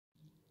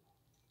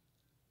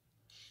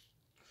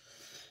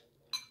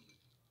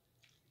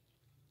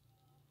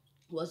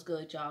What's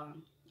good, y'all?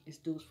 It's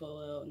Deuce for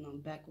L, and I'm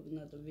back with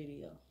another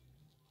video.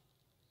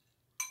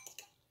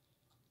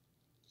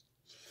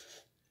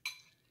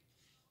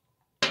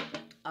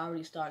 I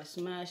already started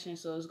smashing,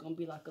 so it's gonna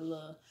be like a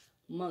little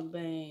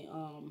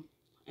mukbang,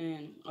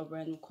 and a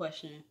random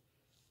question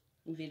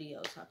video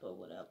type of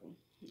whatever.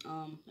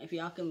 If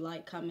y'all can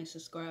like, comment,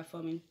 subscribe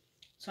for me,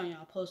 turn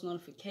y'all post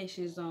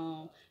notifications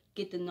on,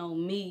 get to know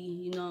me,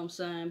 you know what I'm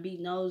saying? Be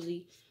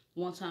nosy,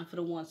 one time for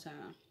the one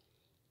time.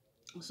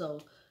 So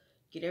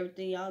get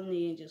everything y'all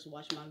need and just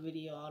watch my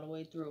video all the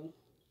way through.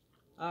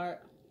 Alright,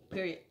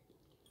 period.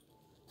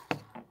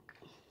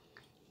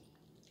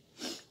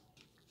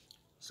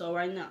 So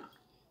right now,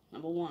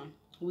 number one,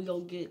 we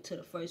gonna get to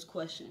the first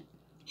question.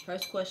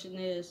 First question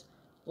is,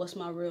 what's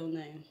my real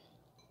name?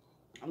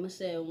 I'm gonna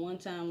say it one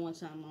time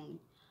only.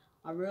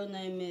 My real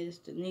name is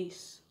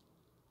Denise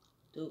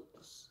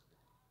Dukes.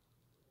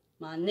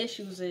 My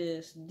initials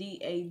is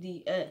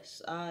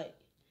DADS. Alright.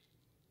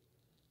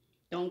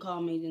 Don't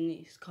call me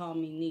Denise, call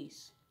me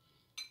Niece.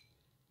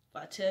 If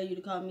I tell you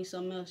to call me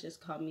something else, just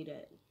call me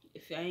that.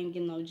 If I ain't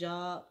getting no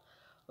job,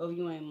 or if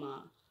you ain't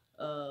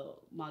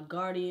my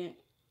guardian,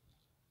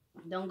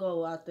 don't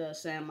go out there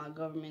saying my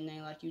government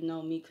name like you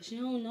know me, because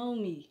you don't know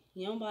me.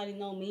 Nobody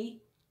know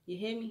me. You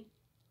hear me?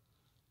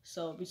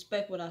 So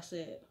respect what I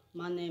said.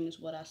 My name is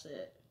what I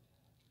said.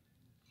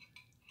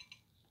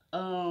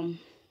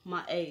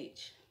 My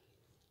age.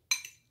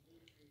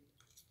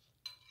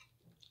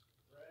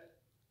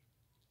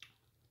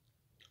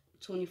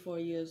 24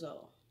 years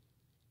old.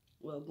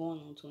 Well, going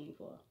on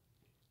 24.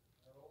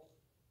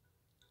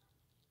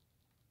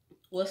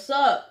 What's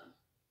up?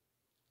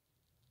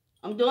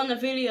 I'm doing the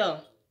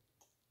video.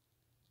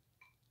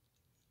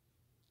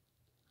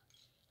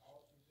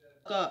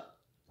 Up.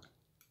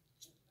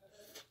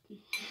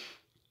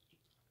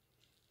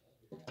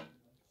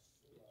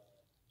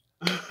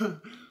 Alright,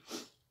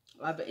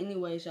 but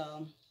anyways,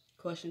 y'all.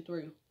 Question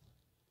 3.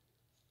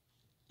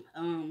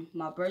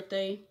 My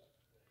birthday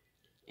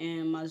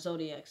and my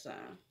zodiac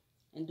sign.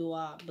 And do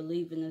I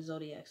believe in the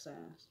zodiac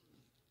signs?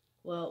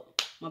 Well,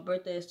 my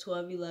birthday is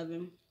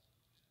 12/11.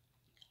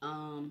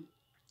 I'm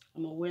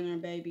a winner,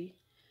 baby.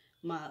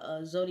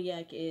 My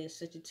zodiac is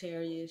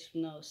Sagittarius,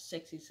 you know,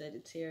 sexy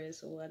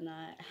Sagittarius or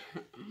whatnot.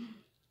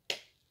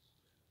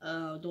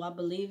 Do I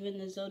believe in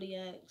the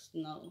zodiacs?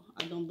 No,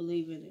 I don't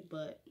believe in it,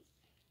 but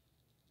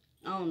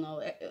I don't know.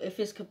 If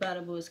it's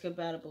compatible, it's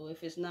compatible.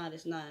 If it's not,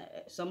 it's not.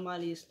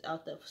 Somebody's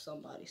out there for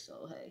somebody,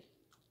 so hey.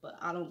 But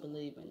I don't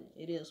believe in it.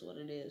 It is what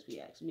it is, if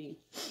you ask me.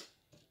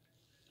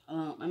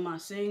 Am I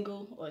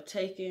single or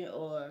taken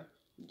or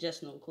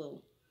just no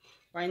clue?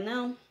 Right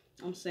now,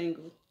 I'm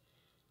single.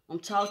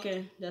 I'm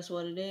talking, that's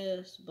what it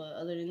is. But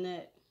other than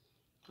that,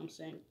 I'm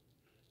single.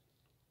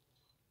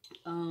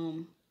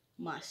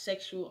 My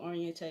sexual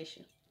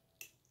orientation.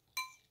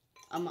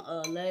 I'm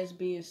a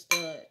lesbian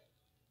stud,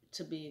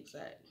 to be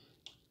exact.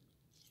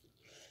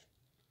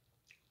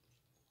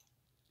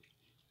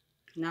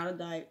 Not a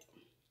dyke.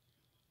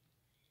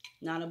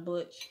 Not a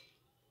butch.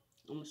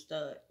 I'm a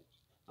stud.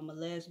 I'm a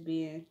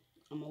lesbian.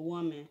 I'm a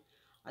woman.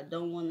 I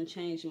don't want to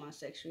change my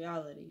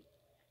sexuality.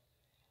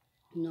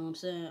 You know what I'm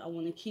saying? I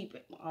want to keep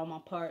it, all my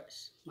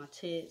parts, my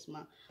tits,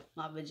 my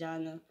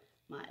vagina,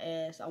 my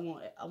ass. I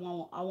want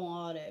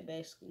all that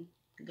basically.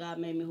 God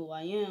made me who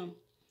I am.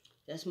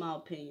 That's my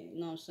opinion.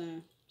 You know what I'm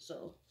saying?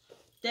 So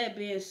that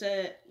being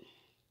said,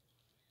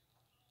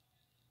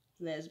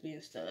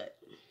 lesbian stud.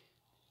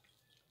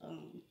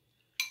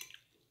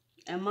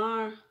 Am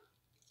I?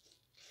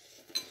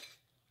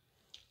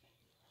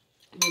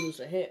 Lose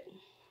a hip.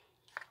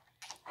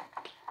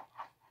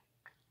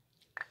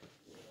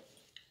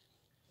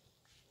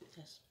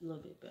 That's a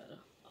little bit better.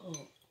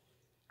 Oh.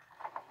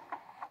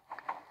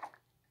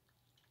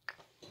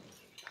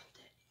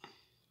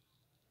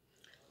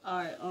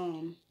 Alright,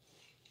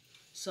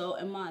 so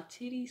am I a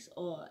titties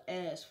or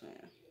ass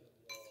fan?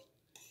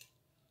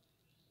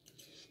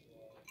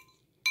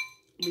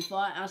 Before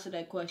I answer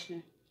that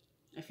question,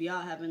 if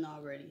y'all haven't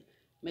already,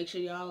 make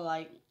sure y'all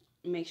like,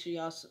 make sure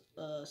y'all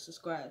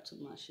subscribe to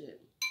my shit.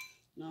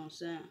 You know what I'm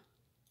saying?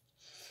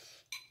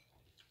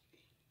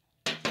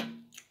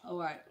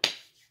 Alright.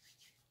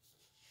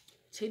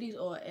 Titties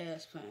or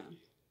ass fan?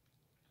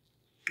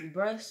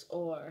 Breast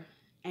or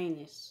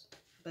anus,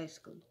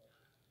 basically.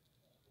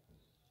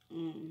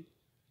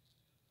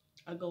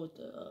 I go with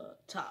the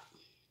top.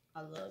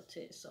 I love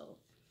tits, so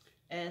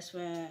ass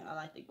fan, I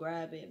like to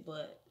grab it,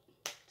 but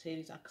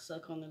titties I can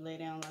suck on and lay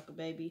down like a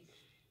baby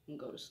and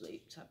go to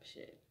sleep type of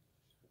shit.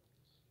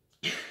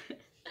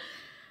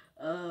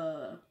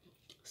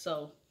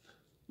 So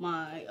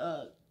my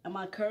am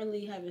I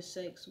currently having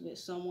sex with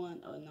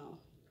someone or no?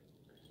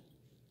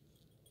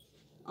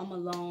 I'm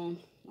alone.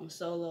 I'm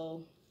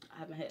solo. I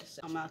haven't had sex.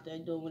 I'm out there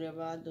doing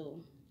whatever I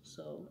do.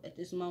 So at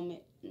this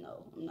moment,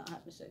 no, I'm not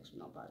having sex with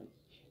nobody.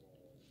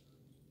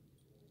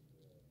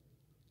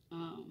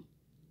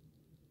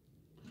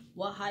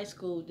 What high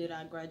school did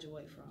I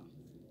graduate from?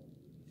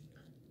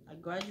 I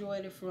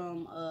graduated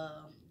from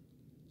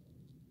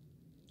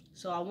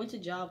so I went to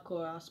Job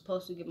Corps. I was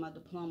supposed to get my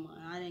diploma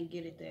and I didn't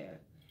get it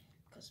there.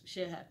 because some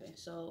shit happened.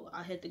 So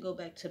I had to go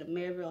back to the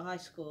Maryville High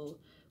School,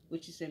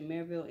 which is in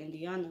Maryville,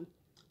 Indiana,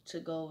 to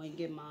go and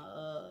get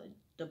my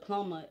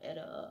diploma at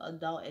a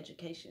adult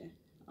education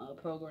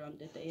program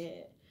that they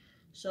had.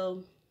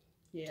 So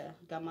yeah,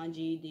 got my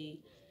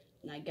GED,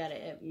 and I got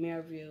it at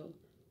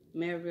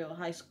Maryville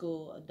High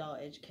School Adult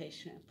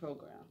Education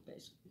Program,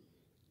 basically.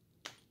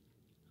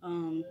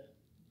 Um,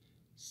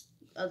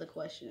 Other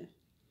question: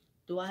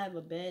 do I have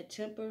a bad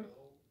temper?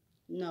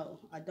 No,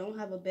 I don't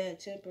have a bad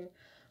temper,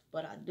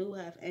 but I do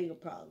have anger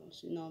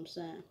problems. You know what I'm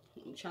saying?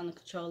 I'm trying to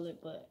control it,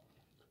 but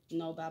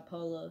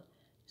bipolar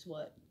is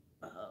what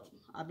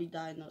I'm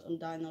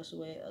diagnosed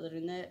with. Other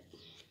than that,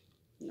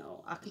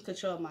 I can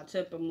control my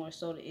temper more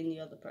so than any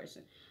other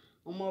person.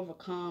 I'm more of a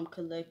calm,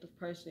 collective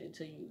person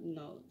until you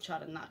try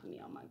to knock me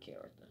on my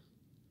character.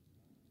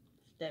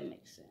 If that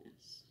makes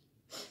sense.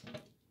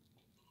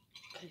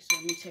 Okay, so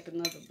let me take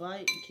another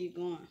bite and keep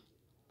going.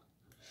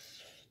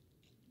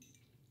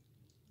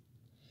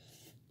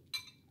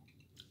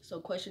 So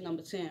question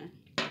number 10.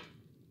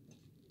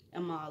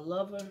 Am I a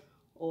lover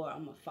or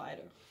I'm a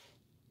fighter?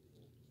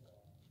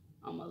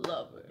 I'm a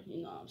lover,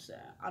 you know what I'm saying?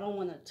 I don't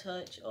want to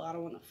touch or I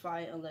don't want to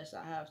fight unless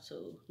I have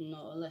to,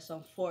 unless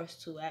I'm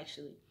forced to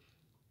actually.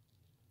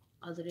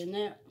 Other than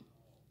that,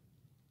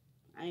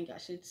 I ain't got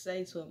shit to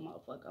say to a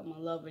motherfucker. I'm a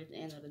lover at the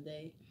end of the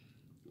day.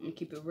 I'm gonna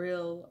keep it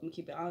real, I'm gonna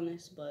keep it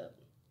honest, but,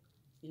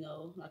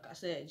 like I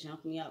said,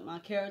 jump me out my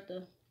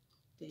character,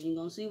 then you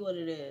gonna see what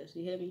it is,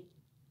 you hear me?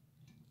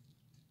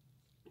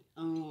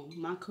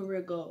 My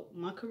career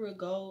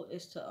goal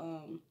is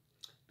to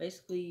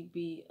basically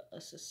be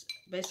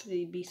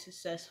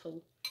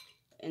successful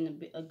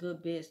in a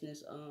good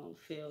business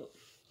field.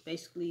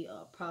 Basically,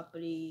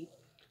 property.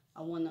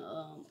 I want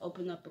to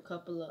open up a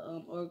couple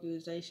of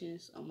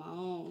organizations on my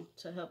own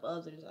to help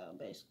others out.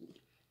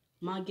 Basically,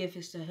 my gift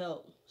is to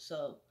help.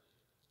 So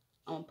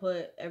I'm gonna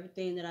put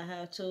everything that I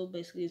have to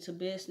basically into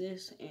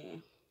business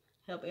and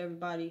help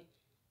everybody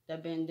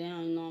that been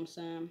down. You know what I'm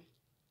saying?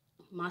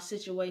 My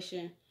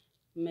situation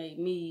made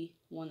me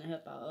want to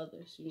help out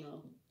others.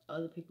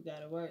 Other people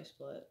got it worse,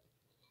 but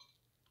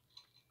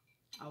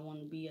I want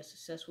to be a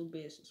successful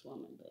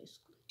businesswoman,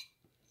 basically.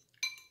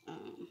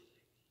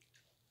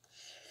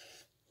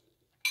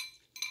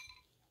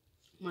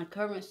 My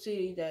current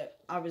city that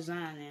I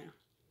reside in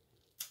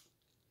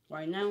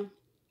right now,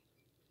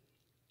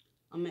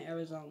 I'm in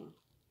Arizona.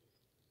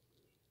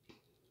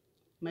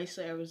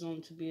 Mesa,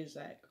 Arizona, to be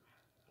exact.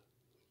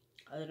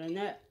 Other than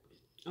that,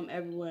 I'm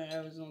everywhere in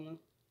Arizona.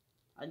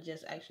 I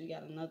just actually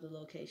got another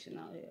location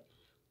out here.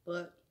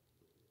 But,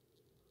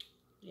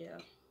 yeah.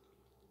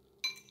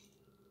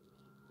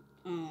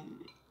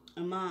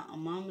 Am I a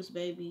mama's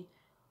baby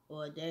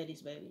or a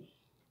daddy's baby?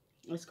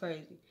 It's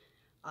crazy.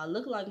 I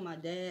look like my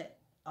dad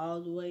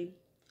all the way.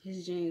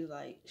 His genes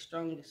like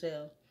strong as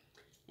hell.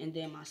 And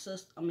then my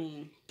sister.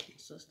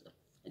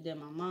 And then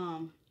my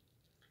mom,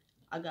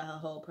 I got her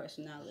whole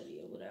personality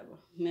or whatever.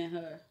 Me and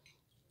her,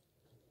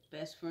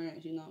 best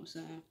friends, you know what I'm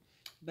saying?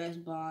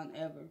 Best bond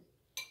ever.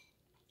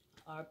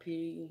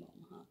 RP,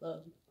 I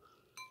love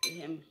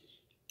him.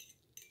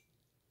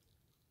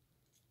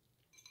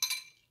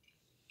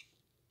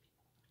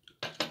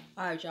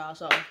 Alright, y'all,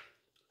 so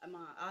am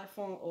I an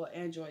iPhone or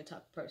Android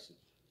type of person?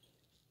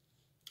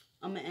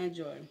 I'm an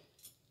Android.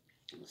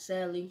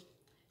 Sadly,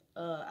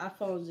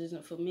 iPhones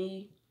isn't for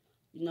me.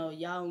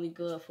 Y'all only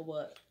good for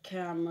what?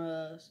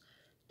 Cameras,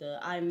 the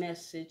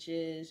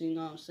iMessages, you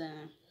know what I'm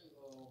saying?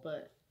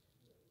 But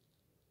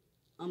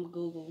I'm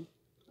Google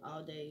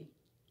all day,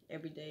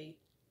 every day.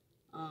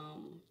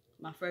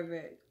 My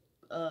favorite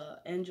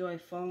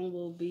Android phone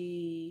will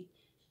be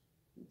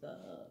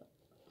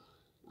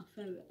my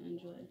favorite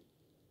Android.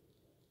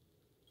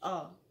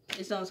 Oh,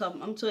 it's on top.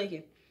 I'm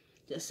tweaking.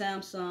 The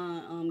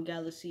Samsung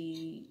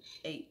Galaxy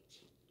 8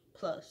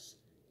 Plus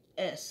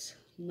S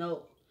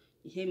Note.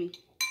 You hear me?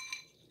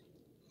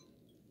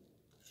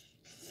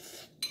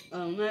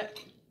 That,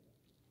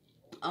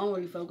 I don't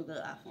really fuck with the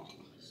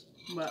iPhones.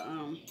 But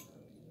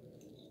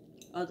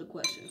other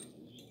question.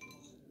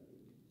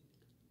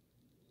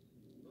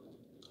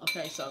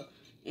 Okay, so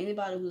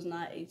anybody who's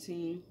not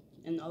 18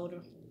 and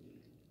older,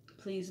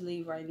 please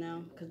leave right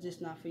now, because this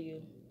not for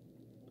you.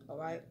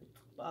 Alright?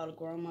 For all the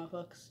grown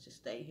motherfuckers, just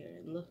stay here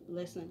and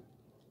listen,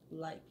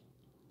 like,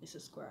 and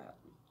subscribe.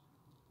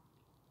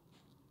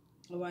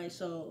 Alright,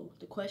 so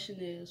the question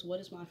is, what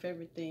is my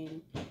favorite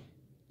thing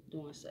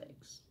doing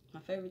sex? My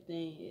favorite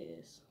thing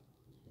is,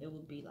 it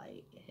would be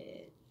like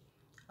head.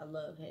 I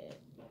love head.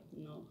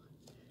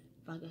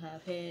 If I could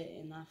have head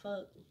and not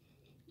fuck,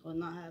 or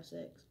not have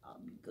sex, I'll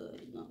be good,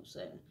 you know what I'm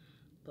saying?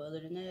 But other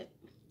than that,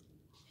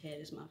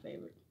 head is my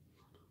favorite.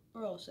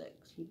 Oral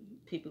sex,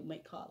 people may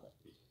call it.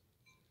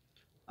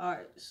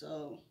 Alright,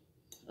 so,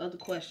 other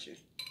question.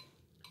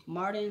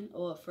 Martin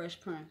or Fresh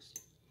Prince?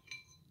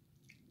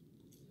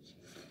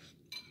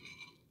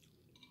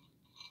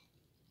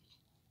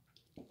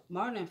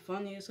 Martin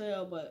funny as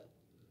hell, but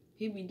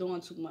he be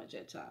doing too much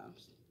at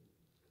times.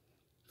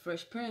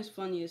 Fresh Prince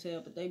funny as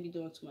hell, but they be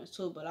doing too much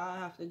too. But I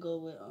have to go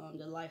with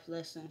the life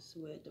lessons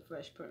with the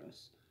Fresh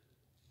Prince.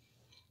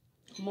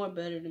 more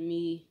better than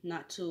me,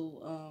 not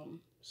too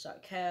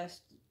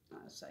sarcasm.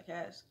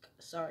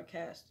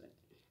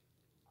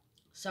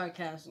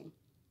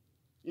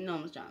 You know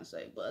what I'm trying to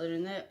say. But other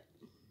than that,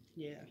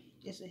 yeah,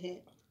 it's a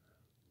hit.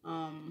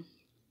 Um,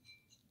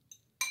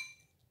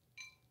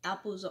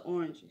 Apples or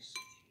oranges?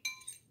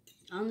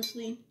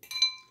 Honestly,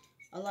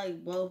 I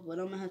like both, but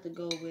I'm gonna have to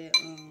go with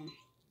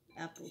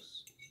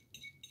apples.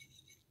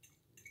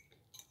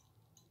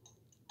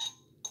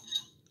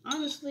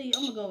 Honestly,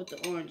 I'm gonna go with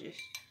the oranges.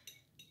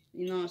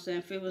 You know what I'm saying?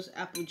 If it was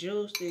apple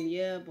juice, then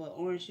yeah, but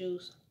orange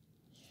juice,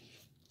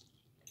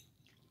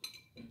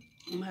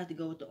 I'm gonna have to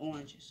go with the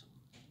oranges.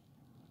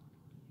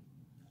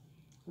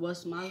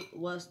 Was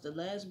the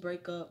last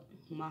breakup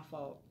my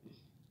fault?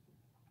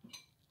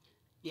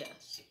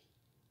 Yes.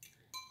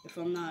 If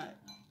I'm not,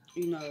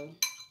 you know,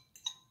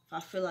 if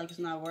I feel like it's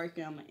not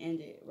working, I'm gonna end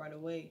it right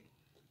away.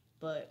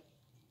 But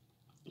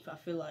if I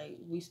feel like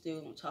we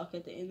still gonna talk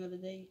at the end of the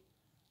day,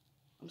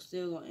 I'm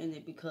still gonna end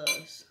it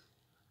because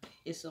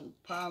it's some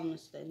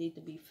problems that need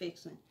to be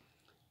fixing,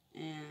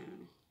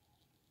 and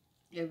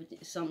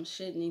everything, some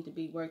shit need to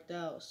be worked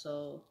out.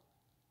 So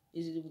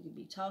is either we could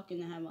be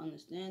talking and have an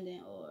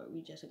understanding, or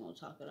we just ain't gonna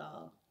talk at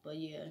all. But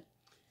yeah,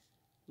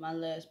 my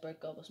last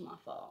breakup was my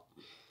fault.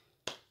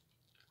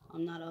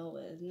 I'm not a whole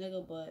ass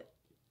nigga, but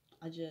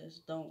I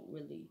just don't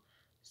really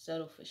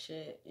settle for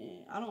shit,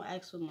 and I don't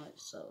ask for much.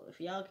 So if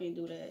y'all can't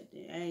do that,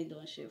 then I ain't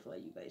doing shit for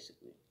you,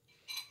 basically.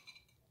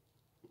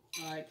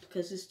 All right,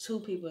 because it's two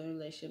people in a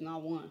relationship,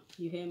 not one.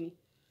 You hear me?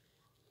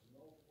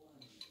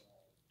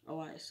 All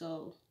right,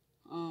 so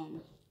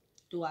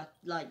do I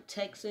like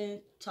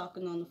texting,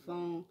 talking on the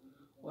phone,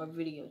 or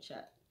video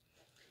chat?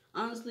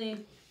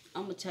 Honestly,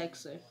 I'm a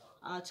texter.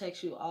 I'll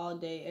text you all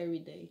day, every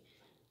day,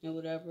 and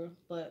whatever.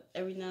 But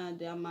every now and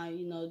then, I might,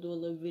 do a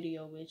little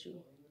video with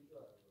you.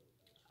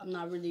 I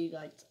don't really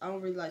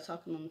like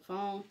talking on the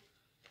phone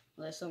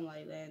unless I'm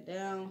like laying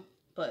down.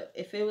 But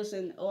if it was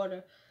in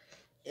order,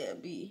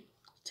 it'd be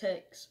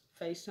text,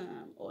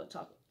 FaceTime, or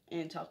talk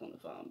on the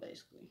phone,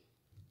 basically.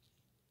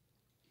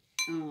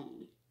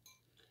 Um,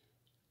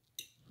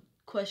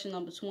 Question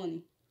number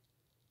 20.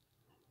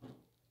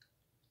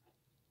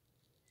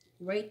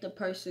 Rate the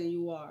person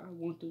you are,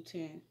 1 through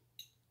 10.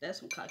 That's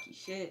some cocky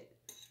shit.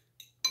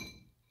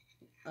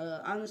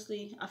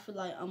 Honestly, I feel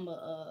like I'm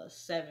a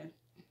 7.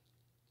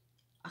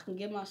 I can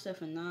give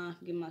myself a 9, I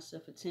can give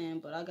myself a 10,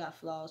 but I got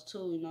flaws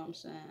too, you know what I'm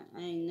saying?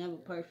 I ain't never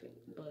perfect,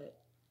 but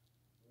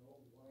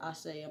I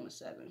say I'm a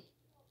 7.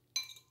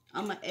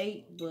 I'm a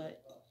 8,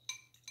 but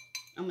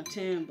I'm a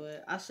 10,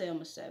 but I say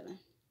I'm a 7.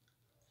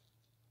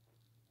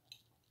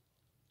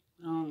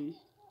 Um,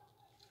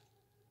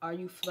 are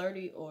you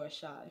flirty or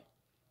shy?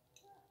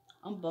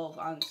 I'm both,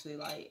 honestly.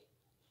 Like,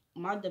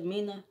 my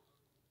demeanor,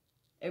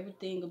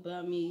 everything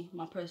about me,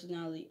 my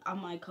personality, I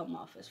might come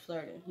off as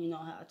flirting. You know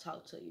how I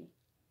talk to you.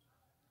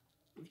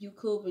 If you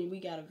cool and we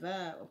got a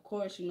vibe, of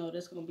course,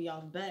 that's gonna be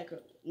off back,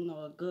 a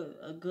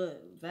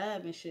good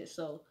vibe and shit.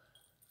 So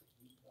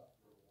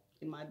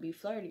it might be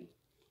flirty.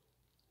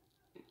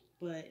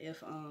 But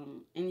if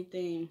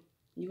anything,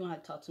 you gonna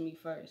have to talk to me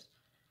first,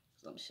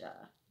 'cause I'm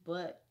shy.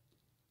 But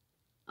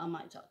I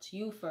might talk to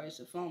you first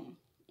if I'm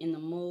in the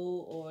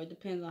mood, or it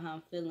depends on how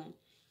I'm feeling.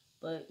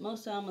 But most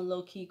of the time, I'm a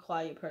low-key,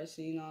 quiet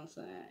person, you know what I'm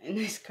saying? And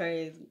it's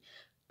crazy.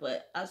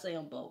 But I say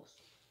I'm both.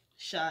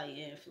 Shy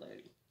and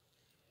flirty.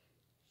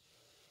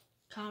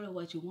 Call it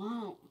what you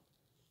want.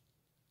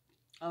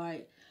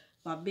 Alright,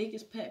 my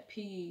biggest pet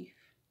peeve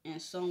in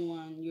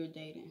someone you're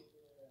dating.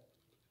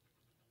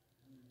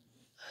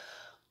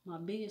 My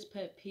biggest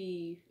pet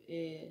peeve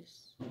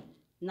is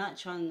not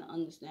trying to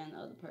understand the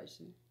other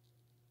person.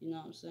 You know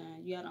what I'm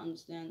saying? You gotta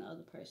understand the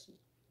other person.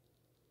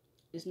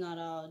 It's not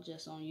all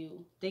just on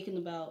you. Thinking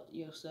about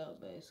yourself,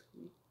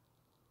 basically.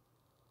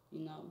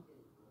 You know.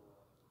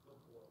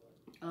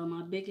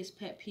 My biggest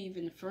pet peeve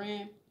in a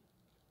friend,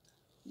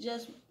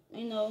 just,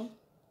 you know,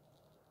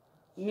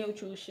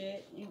 mutual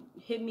shit. You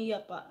hit me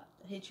up, I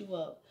hit you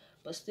up.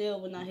 But still,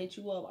 when I hit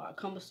you up, our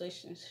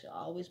conversations should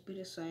always be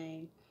the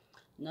same.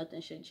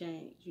 Nothing should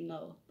change.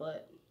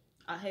 But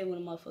I hate when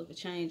a motherfucker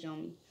change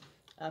on me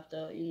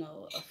after,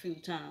 a few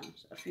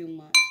times, a few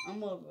months. I'm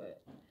more of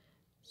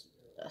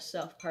a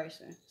self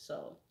person.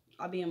 So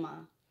I be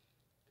worrying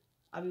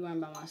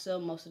about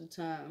myself most of the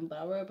time. But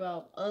I worry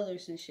about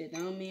others and shit. That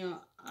don't mean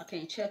I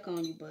can't check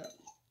on you, but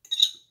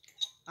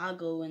I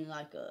go in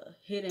like a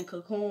hidden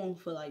cocoon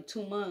for like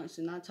 2 months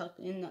and not talk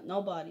to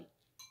nobody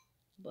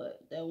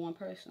but that one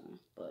person.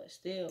 But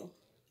still,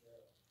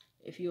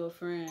 if you're a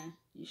friend,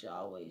 you should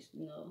always,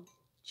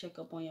 check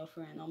up on your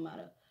friend no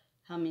matter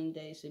how many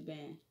days it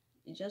been.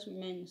 It just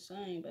remain the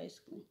same,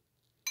 basically.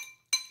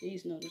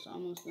 These noodles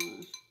almost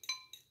done.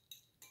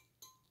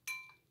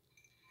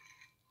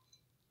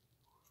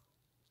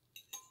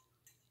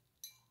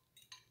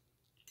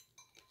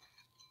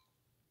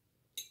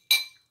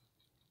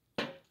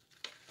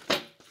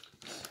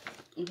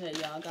 Okay,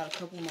 y'all, I got a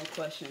couple more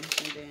questions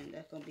and then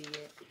that's gonna be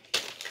it.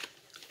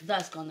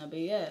 That's gonna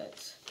be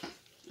it.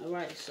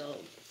 Alright, so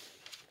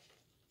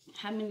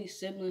how many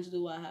siblings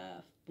do I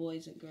have?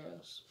 Boys and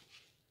girls?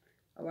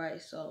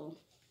 Alright, so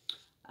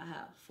I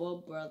have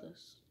 4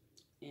 brothers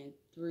and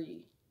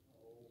 3.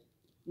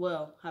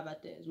 Well, how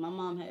about this? My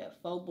mom had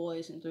 4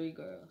 boys and 3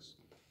 girls.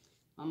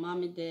 My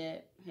mom and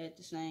dad had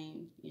the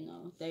same,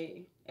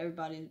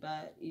 everybody's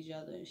by each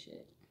other and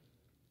shit.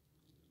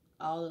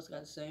 All of us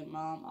got the same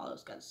mom, all of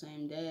us got the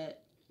same dad.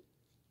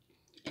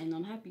 And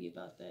I'm happy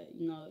about that.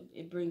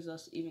 It brings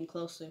us even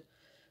closer,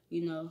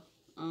 you know.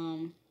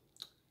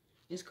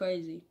 It's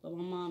crazy. But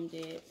my mom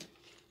did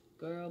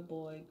girl,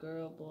 boy,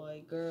 girl,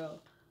 boy,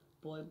 girl,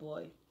 boy,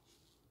 boy.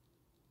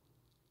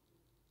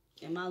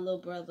 And my little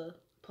brother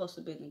supposed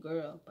to be a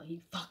girl, but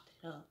he fucked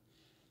it up.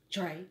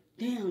 Dre.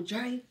 Damn,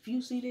 Dre, if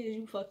you see this,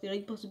 you fucked it up.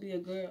 You supposed to be a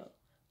girl.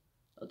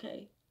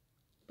 Okay?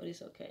 But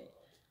it's okay.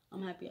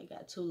 I'm happy I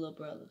got 2 little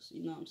brothers.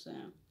 You know what I'm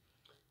saying?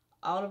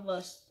 All of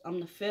us, I'm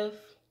the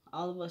 5th.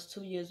 All of us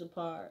 2 years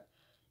apart,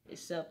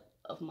 except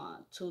of my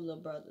 2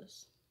 little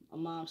brothers. My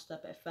mom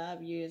stopped at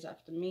 5 years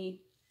after me,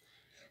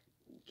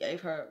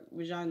 gave her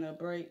vagina a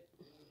break,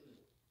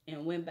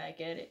 and went back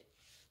at it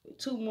with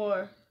 2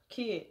 more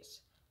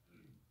kids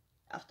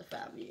after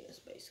 5 years,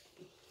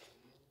 basically.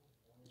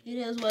 It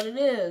is what it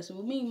is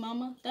with me,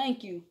 mama.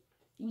 Thank you.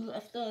 You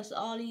left us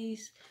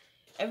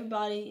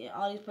everybody,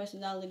 all these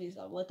personalities.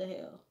 Like, what the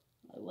hell?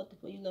 Like, what the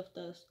fuck? You left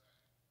us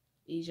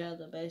each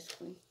other,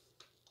 basically.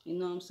 You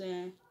know what I'm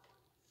saying?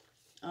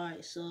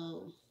 Alright,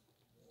 so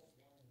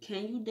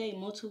can you date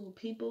multiple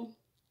people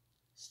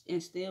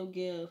and still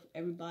give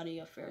everybody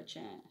a fair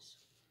chance?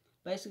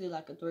 Basically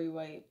like a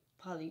 3-way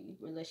poly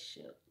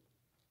relationship.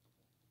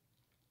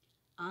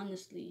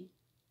 Honestly,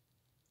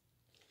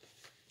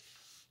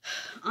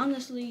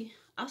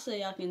 I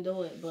say I can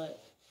do it,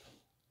 but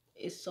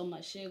it's so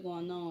much shit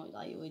going on,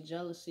 like with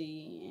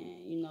jealousy,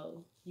 and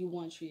you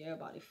want to treat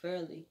everybody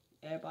fairly.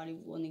 Everybody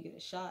want to get a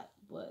shot,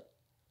 but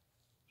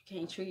you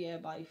can't treat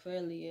everybody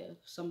fairly if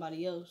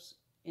somebody else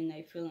in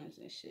their feelings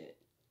and shit.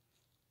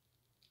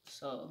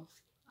 So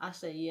I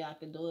say, yeah, I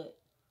can do it.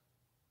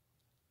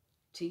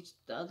 Teach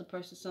the other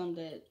person something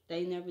that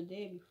they never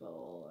did before,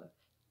 or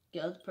the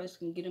other person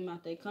can get them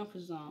out their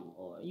comfort zone,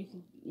 or you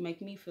can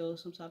make me feel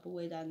some type of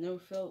way that I never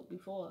felt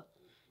before.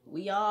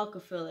 We all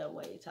could feel that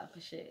way, type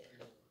of shit.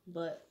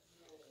 But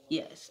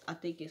yes, I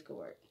think it could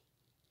work.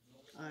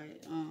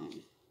 Alright,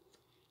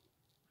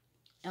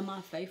 am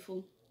I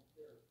faithful?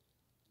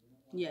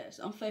 Yes,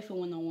 I'm faithful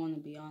when I want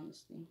to be,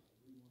 honestly.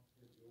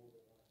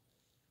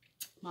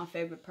 My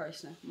favorite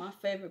person. My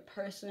favorite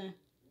person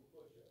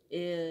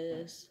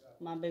is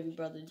my baby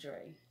brother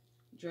Dre.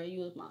 Dre,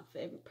 you is my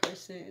favorite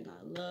person, and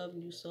I love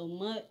you so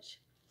much.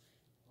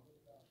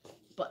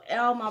 But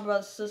all my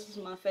brothers and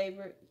sisters my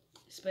favorite,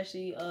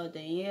 especially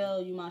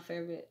Danielle, you my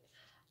favorite.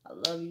 I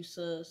love you,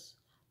 sis.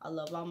 I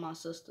love all my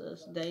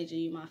sisters. Deja,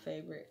 you my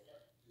favorite.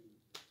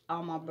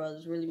 All my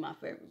brothers really my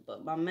favorite.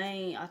 But my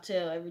main, I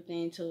tell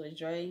everything to is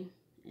Dre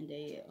and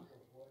Danielle.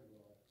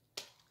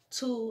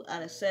 2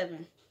 out of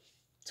 7.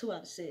 2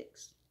 out of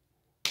 6.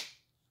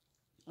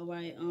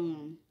 Alright,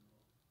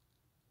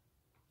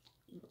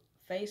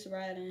 face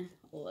riding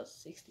or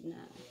 69.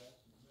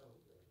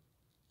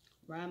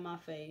 Ride my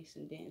face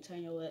and then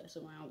turn your ass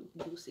around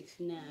and do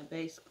 69.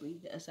 Basically,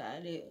 that's how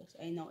it is.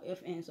 Ain't no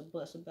ifs, ands, or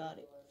buts about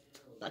it.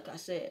 Like I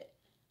said,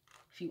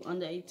 if you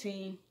under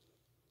 18,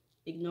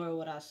 ignore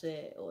what I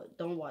said or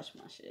don't watch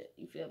my shit.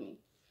 You feel me?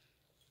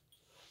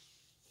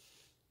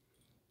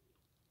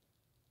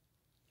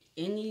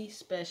 Any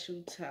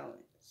special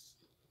talents?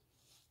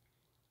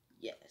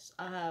 Yes,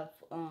 I have.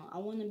 I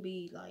want to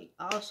be like.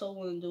 I also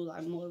want to do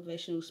like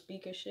motivational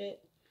speaker shit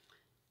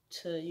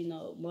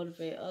to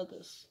motivate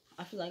others.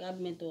 I feel like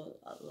I've been through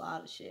a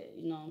lot of shit.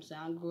 You know what I'm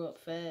saying? I grew up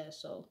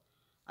fast, so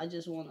I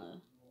just wanna.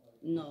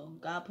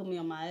 God put me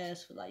on my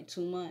ass for like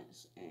 2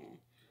 months, and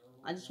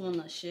I just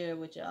wanna share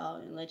with y'all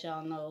and let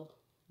y'all know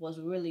what's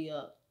really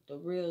up, the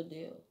real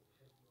deal.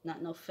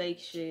 Not no fake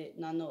shit,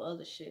 not no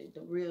other shit,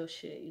 the real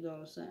shit. You know what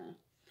I'm saying?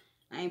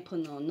 I ain't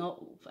putting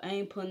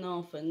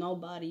on for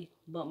nobody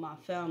but my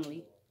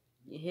family.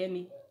 You hear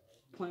me?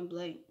 Point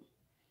blank.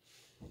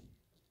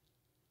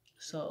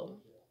 So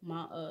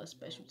my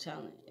special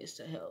talent is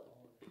to help.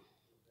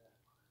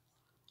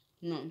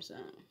 You know what I'm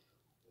saying?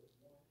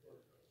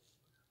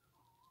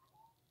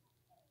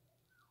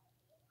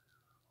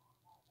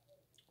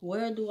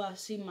 Where do I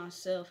see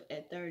myself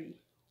at 30?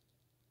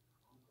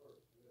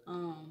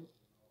 Um,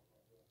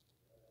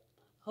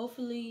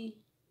 Hopefully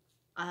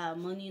I have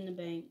money in the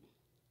bank.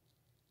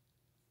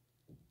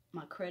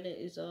 My credit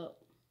is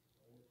up.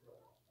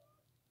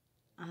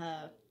 I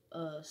have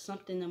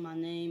something in my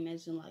name,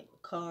 as in like a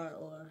car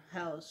or a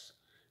house,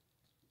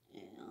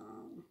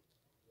 and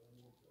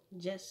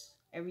just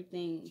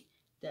everything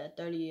that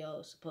a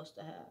 30-year-old is supposed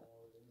to have.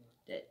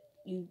 That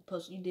you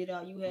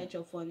had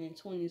your fun in the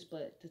 20s,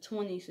 but the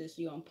 20s is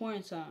your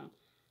important time.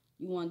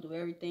 You want to do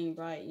everything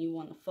right, and you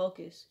want to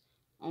focus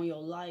on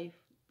your life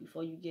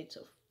before you get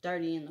to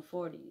 30 and the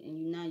 40,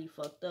 and you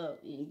fucked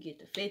up, and you get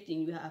to 50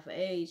 and you half an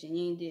age, and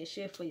you ain't did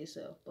shit for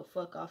yourself, but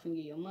fuck off and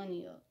get your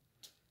money up.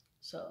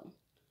 So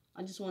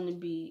I just want to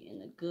be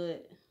in a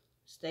good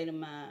state of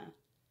mind,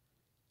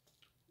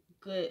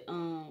 good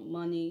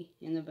money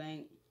in the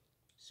bank,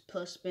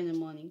 plus spending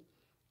money.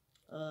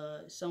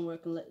 Somewhere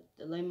can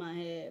lay my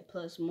head,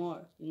 plus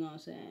more. You know what I'm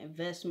saying?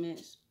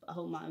 Investments. I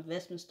hope my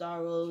investments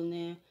start rolling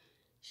in.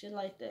 Shit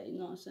like that. You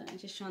know what I'm saying?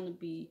 Just trying to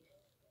be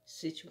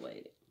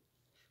situated,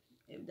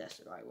 if that's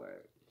the right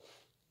word.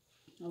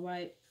 All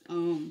right.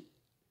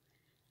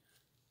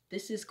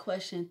 This is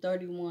question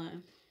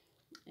 31,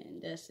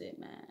 and that's it,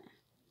 man.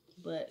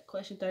 But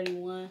question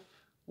 31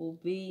 will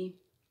be,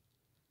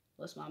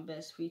 what's my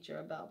best feature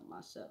about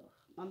myself?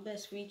 My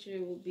best feature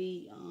will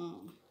be,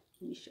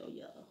 let me show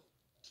y'all.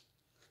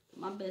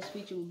 My best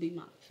feature will be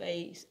my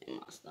face and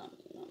my stomach,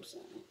 you know what I'm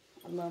saying?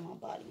 I love my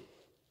body.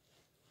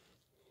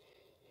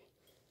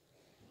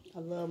 I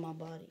love my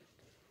body.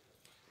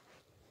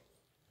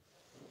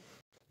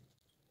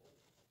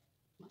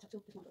 My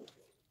tattoo is my body.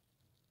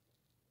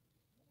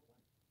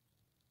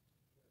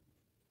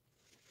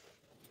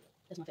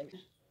 That's my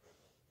favorite.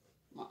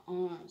 My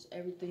arms,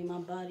 everything, my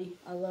body.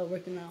 I love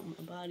working out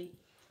my body.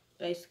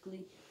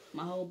 Basically,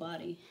 my whole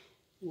body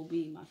will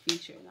be my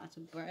feature. Not to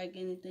brag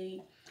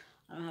anything.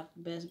 I don't have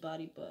the best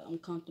body, but I'm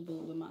comfortable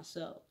with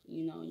myself.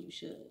 You know, you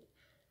should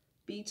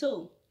be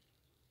too.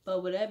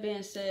 But with that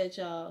being said,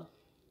 y'all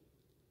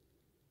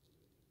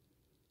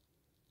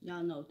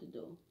know what to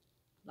do.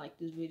 Like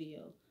this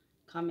video.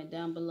 Comment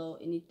down below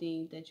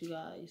anything that you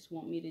guys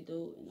want me to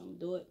do, and I'm gonna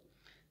do it.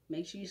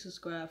 Make sure you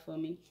subscribe for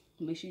me.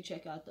 Make sure you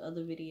check out the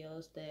other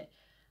videos that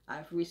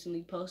I've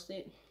recently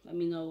posted. Let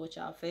me know what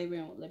y'all favorite,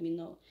 and let me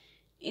know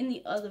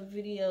any other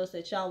videos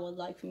that y'all would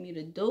like for me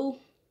to do.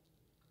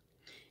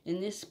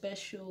 And this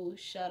special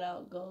shout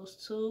out goes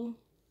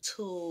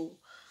to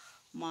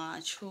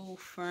my true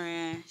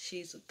friend.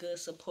 She's a good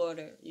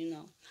supporter, you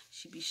know.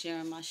 She be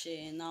sharing my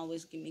shit and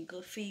always give me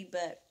good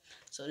feedback.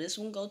 So this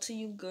one go to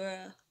you,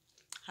 girl.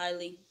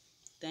 Highly,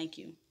 thank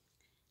you.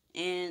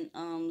 And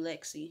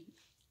Lexi.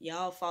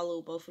 Y'all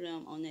follow both of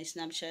them on their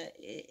Snapchat.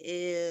 It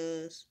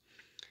is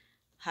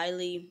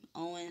Highly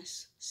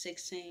Owens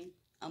 16.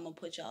 I'm gonna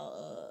put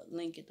y'all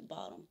link at the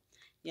bottom.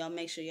 Y'all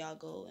make sure y'all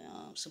go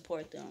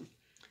support them.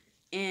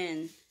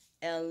 And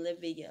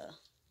Olivia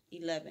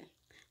 11.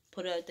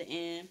 Put her at the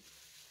end.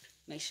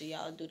 Make sure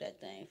y'all do that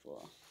thing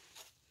for her.